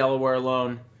 University of Delaware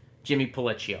Alone, Jimmy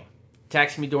Policcio.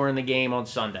 Texted me during the game on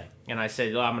Sunday. And I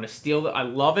said, I'm going to steal it. I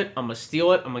love it. I'm going to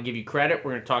steal it. I'm going to give you credit.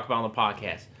 We're going to talk about it on the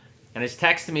podcast. And his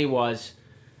text to me was,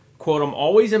 quote, I'm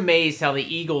always amazed how the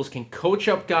Eagles can coach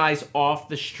up guys off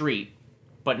the street,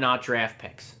 but not draft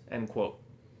picks, end quote.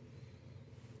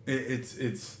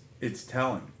 It's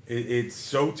telling. It's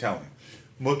so telling.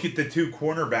 Look at the 2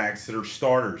 cornerbacks that are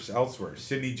starters elsewhere.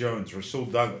 Sidney Jones, Rasul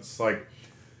Douglas. Like,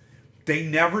 they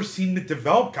never seem to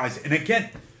develop guys. And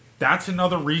again, that's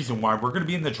another reason why we're going to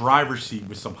be in the driver's seat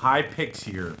with some high picks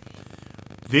here.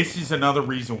 This is another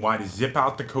reason why to zip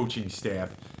out the coaching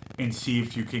staff and see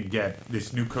if you can get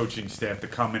this new coaching staff to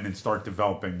come in and start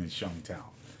developing this young talent.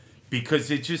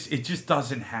 Because it just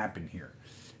doesn't happen here.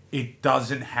 It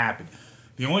doesn't happen.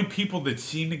 The only people that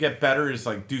seem to get better is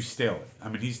like Deuce Staley. I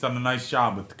mean, he's done a nice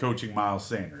job with coaching Miles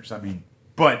Sanders. I mean,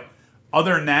 but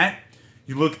other than that,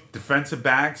 you look at defensive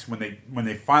backs when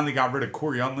they finally got rid of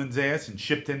Corey Unland's ass and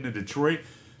shipped him to Detroit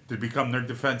to become their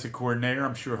defensive coordinator.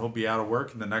 I'm sure he'll be out of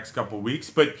work in the next couple of weeks.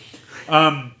 But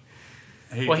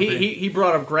he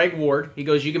brought up Greg Ward. He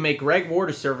goes, you can make Greg Ward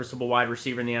a serviceable wide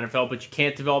receiver in the NFL, but you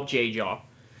can't develop J-Jaw.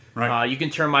 Right. You can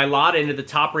turn Mailata into the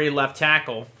top-rated left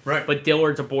tackle, Right. but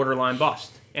Dillard's a borderline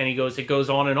bust. And he goes, it goes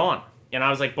on and on. And I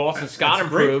was like, Boston Scott that's a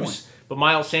great improves, point. but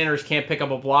Miles Sanders can't pick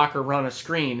up a block or run a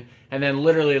screen. And then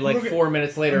literally Look at- 4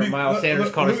 minutes later, Miles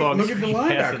Sanders caught his long Look at the screen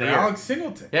pass of linebacker, the year. Alex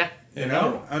Singleton. Yeah. You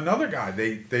know, another guy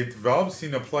they developed,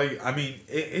 seen to play. I mean,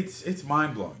 it's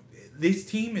mind blowing. This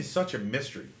team is such a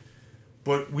mystery.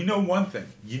 But we know one thing: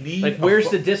 you need Like, where's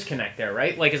the disconnect there,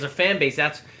 right? Like, as a fan base,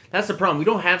 that's the problem. We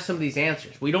don't have some of these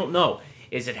answers. We don't know.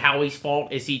 Is it Howie's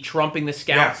fault? Is he trumping the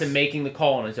scouts Yes. and making the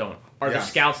call on his own? Are the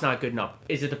Yes. scouts not good enough?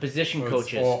 Is it the position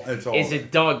coaches? it's all Is of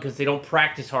it Doug because they don't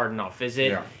practice hard enough? Is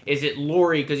it Yeah. is it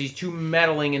Laurie because he's too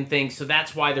meddling in things? So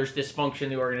that's why there's dysfunction in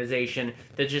the organization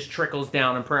that just trickles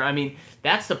down. And I mean,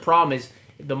 that's the problem. Is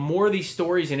the more these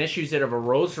stories and issues that have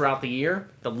arose throughout the year,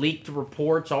 the leaked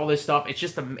reports, all this stuff,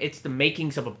 it's the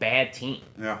makings of a bad team.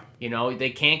 Yeah. You know, they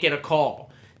can't get a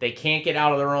call. They can't get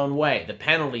out of their own way. The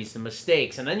penalties, the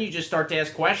mistakes. And then you just start to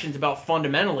ask questions about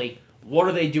fundamentally, what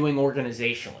are they doing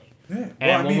organizationally? Yeah. Well,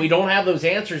 And I when mean- we don't have those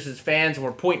answers as fans and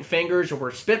we're pointing fingers or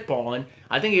we're spitballing,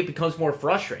 I think it becomes more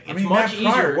frustrating. I It's mean, much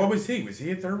Matt Pryor, easier. what was he? Was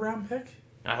he a 3rd round pick?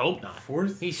 I hope not.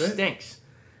 Fourth, He fifth? stinks.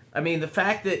 I mean, the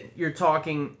fact that you're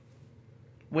talking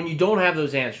when you don't have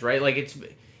those answers, right? Like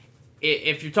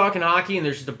if you're talking hockey and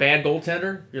there's just a bad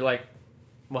goaltender, you're like,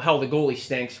 well, hell, the goalie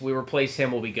stinks. We replace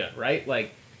him, we'll be good, right?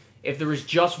 Like if there was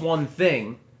just one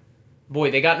thing,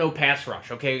 boy, they got no pass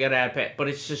rush. Okay, we got to add pass, but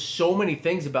it's just so many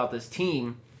things about this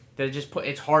team that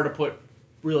it's hard to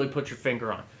really put your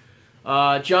finger on.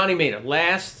 Johnny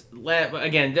Mata.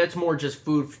 Again, that's more just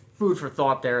food for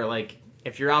thought there. Like,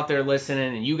 if you're out there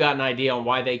listening and you got an idea on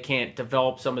why they can't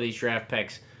develop some of these draft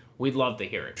picks, we'd love to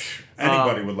hear it.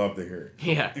 Anybody would love to hear it.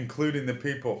 Yeah. Including the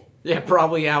people. Yeah,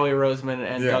 probably Howie Roseman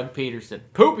and Doug Peterson.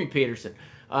 Poopy Peterson.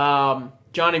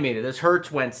 Johnny Mata, this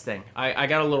Hurts-Wentz thing. I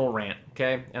got a little rant,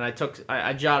 okay? And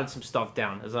I jotted some stuff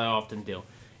down, as I often do.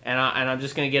 And I'm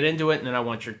just going to get into it, and then I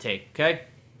want your take, okay?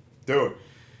 Do it.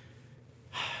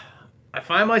 I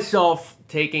find myself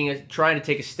trying to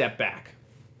take a step back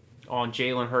on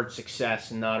Jalen Hurts'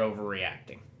 success and not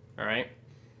overreacting, all right?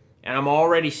 And I'm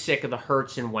already sick of the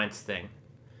Hurts and Wentz thing.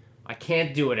 I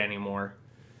can't do it anymore.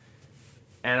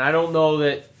 And I don't know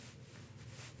if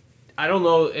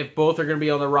both are going to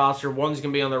be on the roster, one's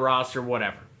going to be on the roster,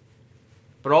 whatever.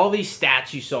 But all these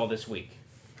stats you saw this week.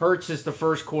 Hurts is the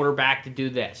first quarterback to do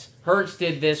this. Hurts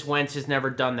did this. Wentz has never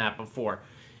done that before.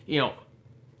 You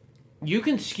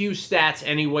can skew stats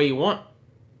any way you want.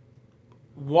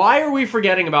 Why are we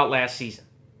forgetting about last season?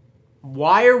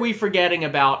 Why are we forgetting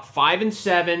about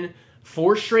 5-7,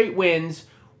 4 straight wins,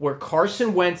 where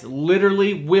Carson Wentz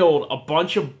literally willed a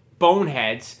bunch of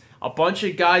boneheads, a bunch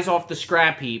of guys off the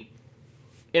scrap heap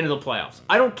into the playoffs?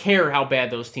 I don't care how bad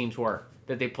those teams were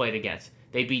that they played against.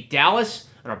 They beat Dallas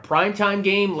on a primetime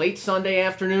game late Sunday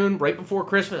afternoon, right before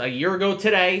Christmas, a year ago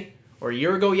today, or a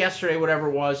year ago yesterday, whatever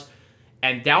it was,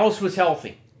 and Dallas was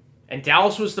healthy, and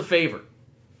Dallas was the favorite.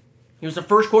 He was the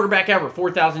first quarterback ever,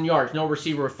 4,000 yards, no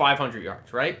receiver with 500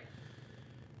 yards, right?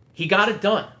 He got it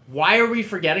done. Why are we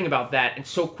forgetting about that and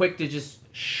so quick to just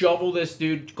shovel this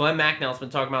dude, Glenn Macnell's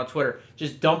been talking about on Twitter,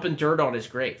 just dumping dirt on his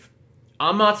grave?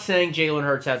 I'm not saying Jalen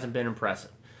Hurts hasn't been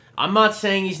impressive. I'm not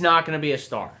saying he's not going to be a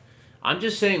star. I'm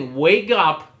just saying wake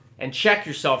up and check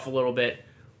yourself a little bit.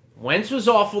 Wentz was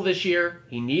awful this year.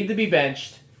 He needed to be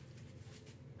benched.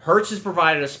 Hurts has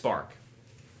provided a spark.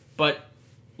 But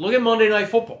look at Monday Night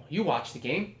Football. You watched the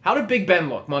game. How did Big Ben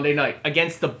look Monday night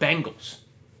against the Bengals?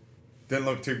 Didn't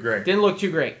look too great. Didn't look too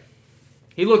great.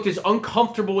 He looked as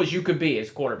uncomfortable as you could be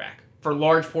as quarterback for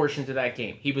large portions of that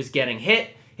game. He was getting hit.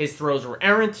 His throws were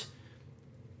errant.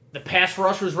 The pass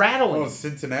rush was rattling. Oh,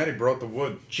 Cincinnati brought the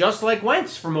wood. Just like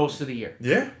Wentz for most of the year.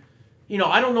 Yeah.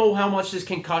 I don't know how much this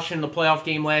concussion in the playoff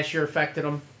game last year affected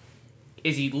him.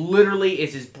 Is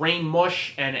his brain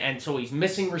mush, and so he's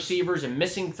missing receivers and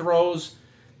missing throws?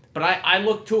 But I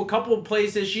looked to a couple of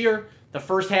plays this year. The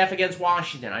first half against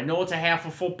Washington. I know it's a half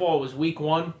of football. It was week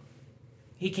 1.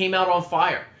 He came out on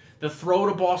fire. The throw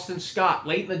to Boston Scott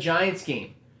late in the Giants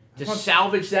game to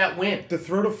salvage that win. The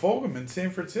throw to Fulgham in San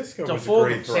Francisco to was Fulgham, a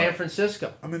great throw. San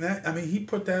Francisco. He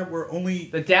put that where only...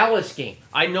 The Dallas game.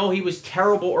 I know he was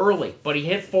terrible early, but he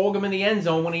hit Fulgham in the end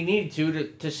zone when he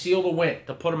needed to seal the win,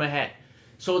 to put him ahead.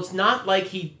 So it's not like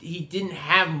he didn't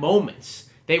have moments.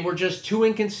 They were just too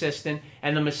inconsistent,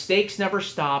 and the mistakes never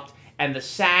stopped, and the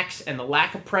sacks and the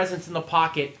lack of presence in the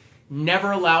pocket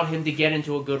never allowed him to get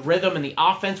into a good rhythm, and the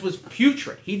offense was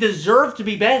putrid. He deserved to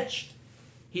be benched.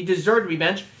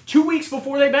 2 weeks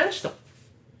before they benched him.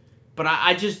 But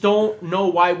I just don't know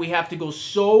why we have to go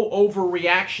so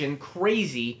overreaction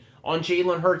crazy on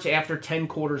Jalen Hurts after 10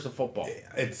 quarters of football.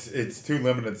 It's too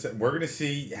limited. We're going to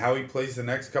see how he plays the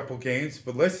next couple games,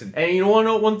 but listen. And you want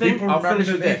to know one thing? I'll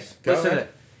finish with this. Listen to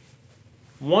it.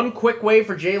 One quick way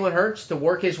for Jalen Hurts to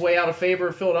work his way out of favor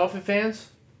of Philadelphia fans,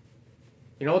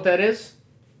 you know what that is?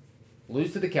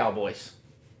 Lose to the Cowboys.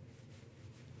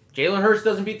 Jalen Hurts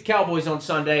doesn't beat the Cowboys on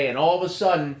Sunday, and all of a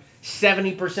sudden,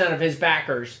 70% of his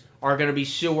backers are going to be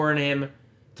sewering him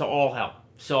to all hell.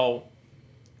 So,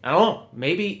 I don't know.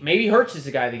 Maybe Hurts is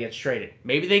the guy that gets traded.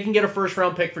 Maybe they can get a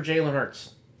first-round pick for Jalen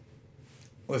Hurts.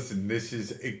 Listen, this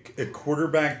is a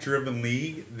quarterback-driven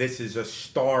league. This is a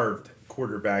starved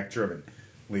quarterback-driven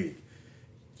league.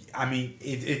 I mean,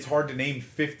 it's hard to name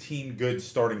 15 good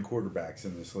starting quarterbacks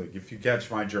in this league, if you catch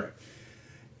my drift.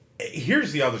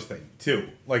 Here's the other thing, too.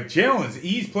 Like,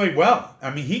 he's played well.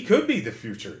 I mean, he could be the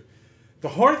future. The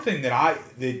hard thing and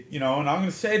I'm going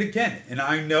to say it again, and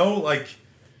I know,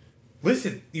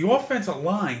 listen, the offensive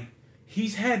line,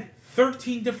 he's had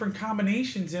 13 different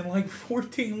combinations in,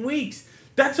 14 weeks.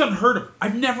 That's unheard of.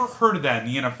 I've never heard of that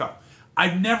in the NFL.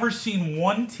 I've never seen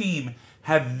one team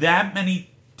have that many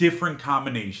different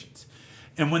combinations.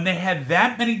 And when they had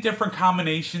that many different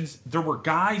combinations, there were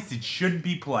guys that shouldn't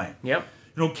be playing. Yep.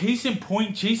 Case in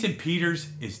point, Jason Peters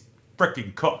is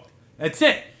freaking cooked. That's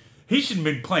it. He should have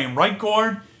been playing right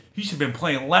guard. He should have been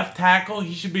playing left tackle.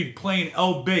 He should be playing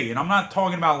LB. And I'm not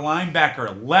talking about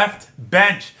linebacker. Left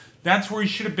bench. That's where he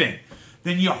should have been.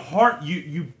 Then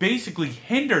you basically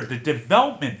hindered the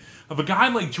development of a guy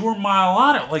like Jordan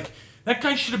Mailata. That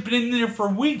guy should have been in there for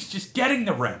weeks just getting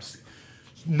the reps.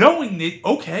 knowing that,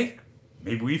 okay,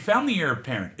 maybe we found the heir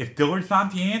apparent. If Dillard's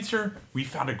not the answer, we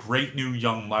found a great new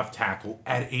young left tackle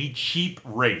at a cheap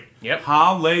rate. Yep.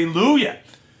 Hallelujah.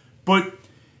 But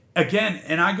again,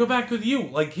 and I go back with you,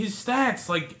 like his stats,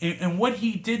 like and what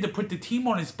he did to put the team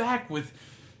on his back with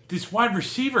this wide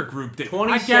receiver group that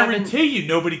I guarantee you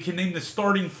nobody can name the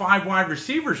starting 5 wide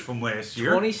receivers from last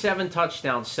year. 27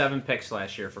 touchdowns, 7 picks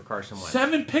last year for Carson Wentz.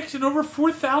 7 picks and over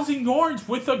 4,000 yards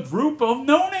with a group of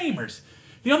no-namers.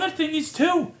 The other thing is,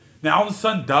 too, now all of a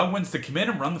sudden Doug wants to come in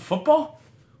and run the football?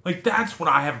 Like, that's what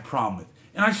I have a problem with.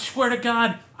 And I swear to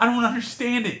God, I don't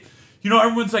understand it. You know,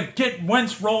 everyone's like, get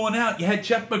Wentz rolling out. You had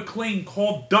Jeff McClain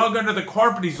call Doug under the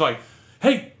carpet. He's like,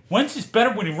 hey, Wentz is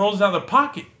better when he rolls out of the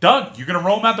pocket. Doug, you going to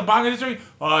roll him out the pocket this week?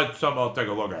 It's something I'll take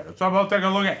a look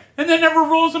at. And then never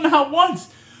rolls him out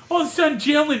once. All of a sudden,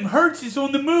 Jalen Hurts is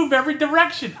on the move every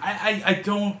direction. I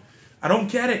don't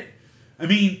get it. I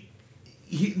mean,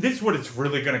 this is what it's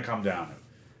really going to come down to.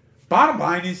 Bottom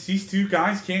line is, these two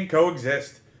guys can't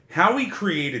coexist. How he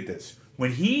created this,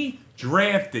 when he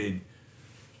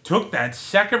took that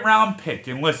second round pick,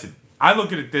 and listen, I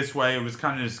look at it this way, it was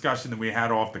kind of a discussion that we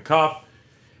had off the cuff,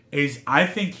 is I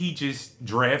think he just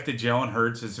drafted Jalen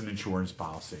Hurts as an insurance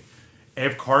policy.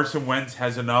 If Carson Wentz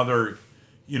has another,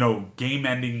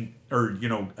 game-ending, or,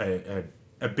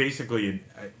 basically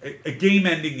a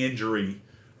game-ending injury,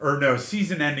 or no,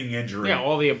 season-ending injury. Yeah,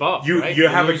 all the above. You right?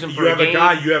 have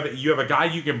a guy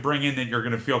you can bring in that you're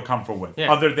going to feel comfortable with.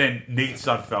 Yeah. Other than Nate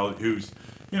Sudfeld, who's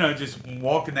just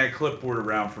walking that clipboard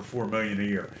around for $4 million a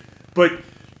year. But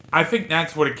I think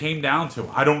that's what it came down to.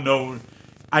 I don't know.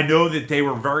 I know that they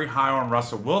were very high on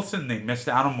Russell Wilson. They missed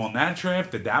out on that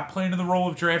draft. Did that play into the role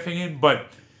of drafting him? But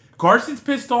Carson's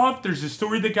pissed off. There's a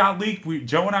story that got leaked.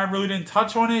 Joe and I really didn't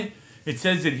touch on it. It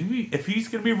says that if he's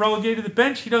going to be relegated to the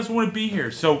bench, he doesn't want to be here.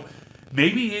 So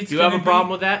maybe it's. Do you have a problem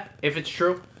with that? If it's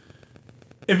true.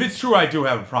 If it's true, I do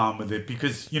have a problem with it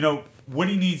because what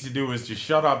he needs to do is just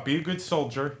shut up, be a good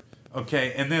soldier,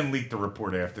 okay, and then leak the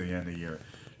report after the end of the year.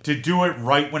 To do it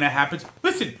right when it happens.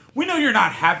 Listen, we know you're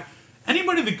not happy.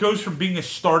 Anybody that goes from being a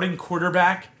starting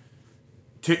quarterback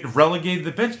to relegated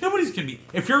to the bench, nobody's going to be.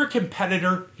 If you're a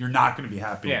competitor, you're not going to be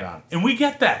happy about it. And we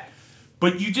get that.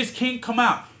 But you just can't come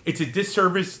out. It's a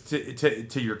disservice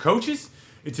to your coaches.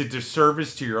 It's a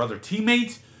disservice to your other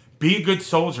teammates. Be a good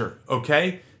soldier,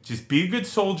 okay? Just be a good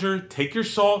soldier. Take your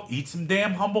salt. Eat some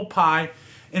damn humble pie.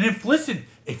 And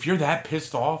if you're that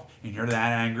pissed off and you're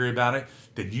that angry about it,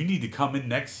 then you need to come in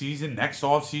next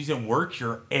offseason, work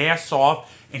your ass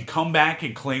off, and come back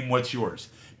and claim what's yours.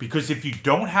 Because if you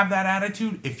don't have that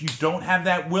attitude, if you don't have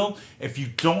that will, if you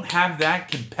don't have that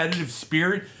competitive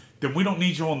spirit, then we don't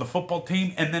need you on the football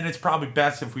team, and then it's probably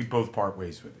best if we both part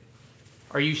ways with it.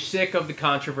 Are you sick of the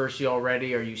controversy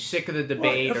already? Are you sick of the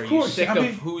debate? Well, Are you sick of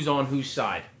who's on whose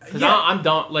side? Because I'm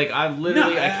done. Like, I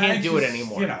can't do it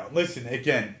anymore. Listen,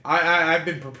 again, I've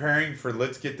been preparing for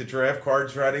let's get the draft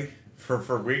cards ready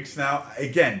for weeks now.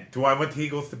 Again, do I want the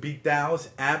Eagles to beat Dallas?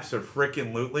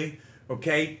 Abso-freaking-lutely.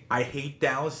 Okay? I hate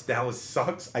Dallas. Dallas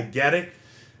sucks. I get it.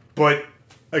 But,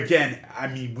 again,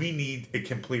 we need a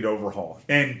complete overhaul.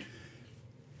 And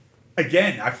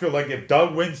again, I feel like if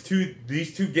Doug wins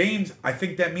these 2 games, I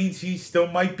think that means he still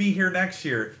might be here next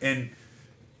year. And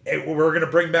we're going to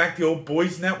bring back the old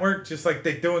boys network just like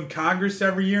they do in Congress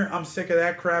every year. I'm sick of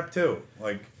that crap too.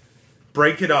 Like,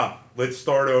 break it up. Let's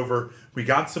start over. We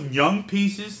got some young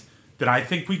pieces that I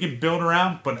think we can build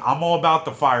around, but I'm all about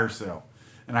the fire sale.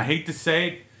 And I hate to say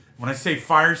it, when I say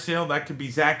fire sale, that could be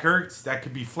Zach Ertz, that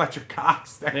could be Fletcher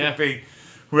Cox, that could be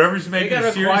whoever's making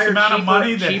a serious amount of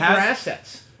money that has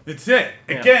assets. It's it.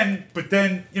 Again, but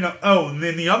then, and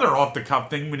then the other off-the-cuff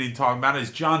thing we need to talk about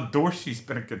is John Dorsey's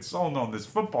been a consultant on this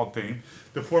football team,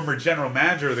 the former general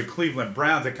manager of the Cleveland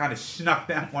Browns that kind of snuck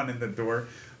that one in the door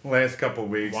the last couple of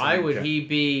weeks. Why would he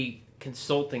be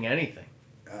consulting anything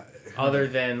other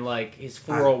than, like, his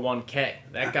 401k?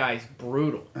 That guy's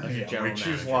brutal as a general manager.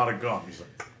 He chews a lot of gum. He's like,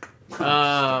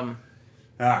 all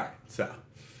right, so.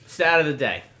 Stat of the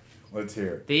day. Let's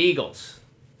hear it. The Eagles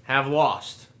have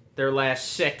lost their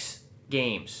last 6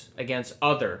 games against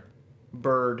other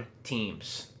bird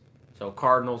teams. So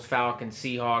Cardinals, Falcons,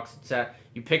 Seahawks, etc.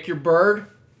 You pick your bird,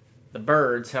 the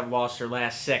Birds have lost their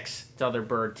last 6 to other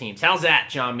bird teams. How's that,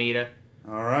 John Mita?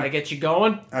 All right. Did I get you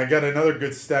going? I got another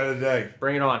good stat of the day.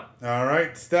 Bring it on. All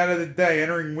right. Stat of the day.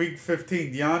 Entering Week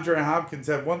 15, DeAndre Hopkins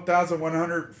had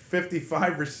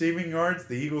 1,155 receiving yards.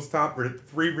 The Eagles' top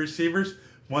 3 receivers,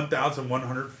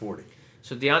 1,140.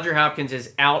 So DeAndre Hopkins has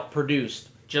outproduced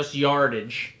just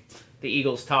yardage the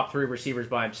Eagles' top 3 receivers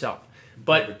by himself.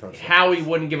 But Howie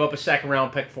wouldn't give up a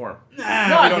second-round pick for him.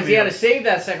 No, because he had to save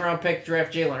that second-round pick to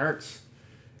draft Jalen Hurts.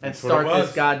 and That's what start it was.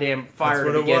 this goddamn fire That's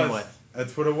to what begin it was. with.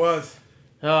 That's what it was.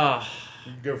 Ah,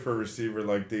 You can go for a receiver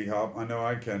like D-Hop. I know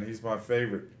I can. He's my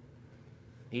favorite.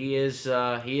 he is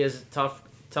a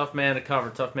tough man to cover,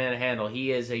 tough man to handle.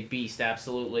 He is a beast,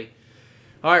 absolutely.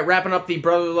 All right, wrapping up the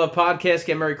Brotherly Love podcast.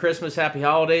 Again, Merry Christmas, Happy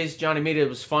Holidays. Johnny Media, it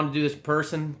was fun to do this in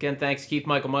person. Again, thanks Keith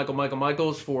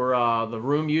Michaels for the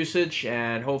room usage,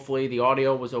 and hopefully the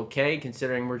audio was okay,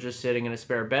 considering we're just sitting in a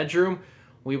spare bedroom.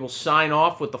 We will sign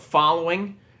off with the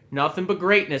following. Nothing but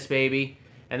greatness, baby.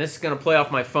 And this is going to play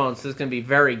off my phone, so this is going to be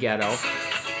very ghetto.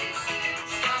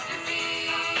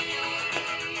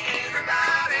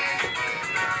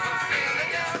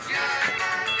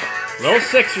 Little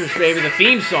Sixers, baby, the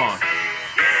theme song.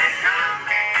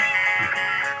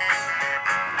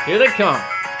 Here they come.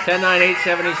 10-9-8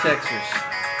 76ers.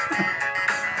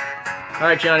 All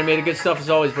right, Johnny, made it good stuff as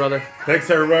always, brother.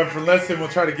 Thanks, everyone, for listening. We'll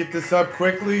try to get this up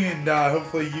quickly, and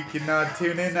hopefully you can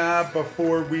tune in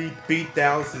before we beat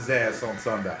Dallas's ass on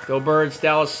Sunday. Go Birds.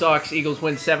 Dallas sucks. Eagles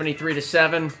win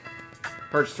 73-7.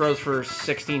 Perch throws for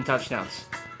 16 touchdowns.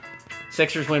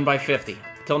 Sixers win by 50.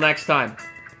 Till next time.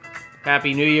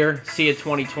 Happy New Year. See you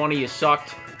 2020. You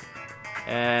sucked.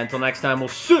 And until next time, we'll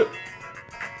see you.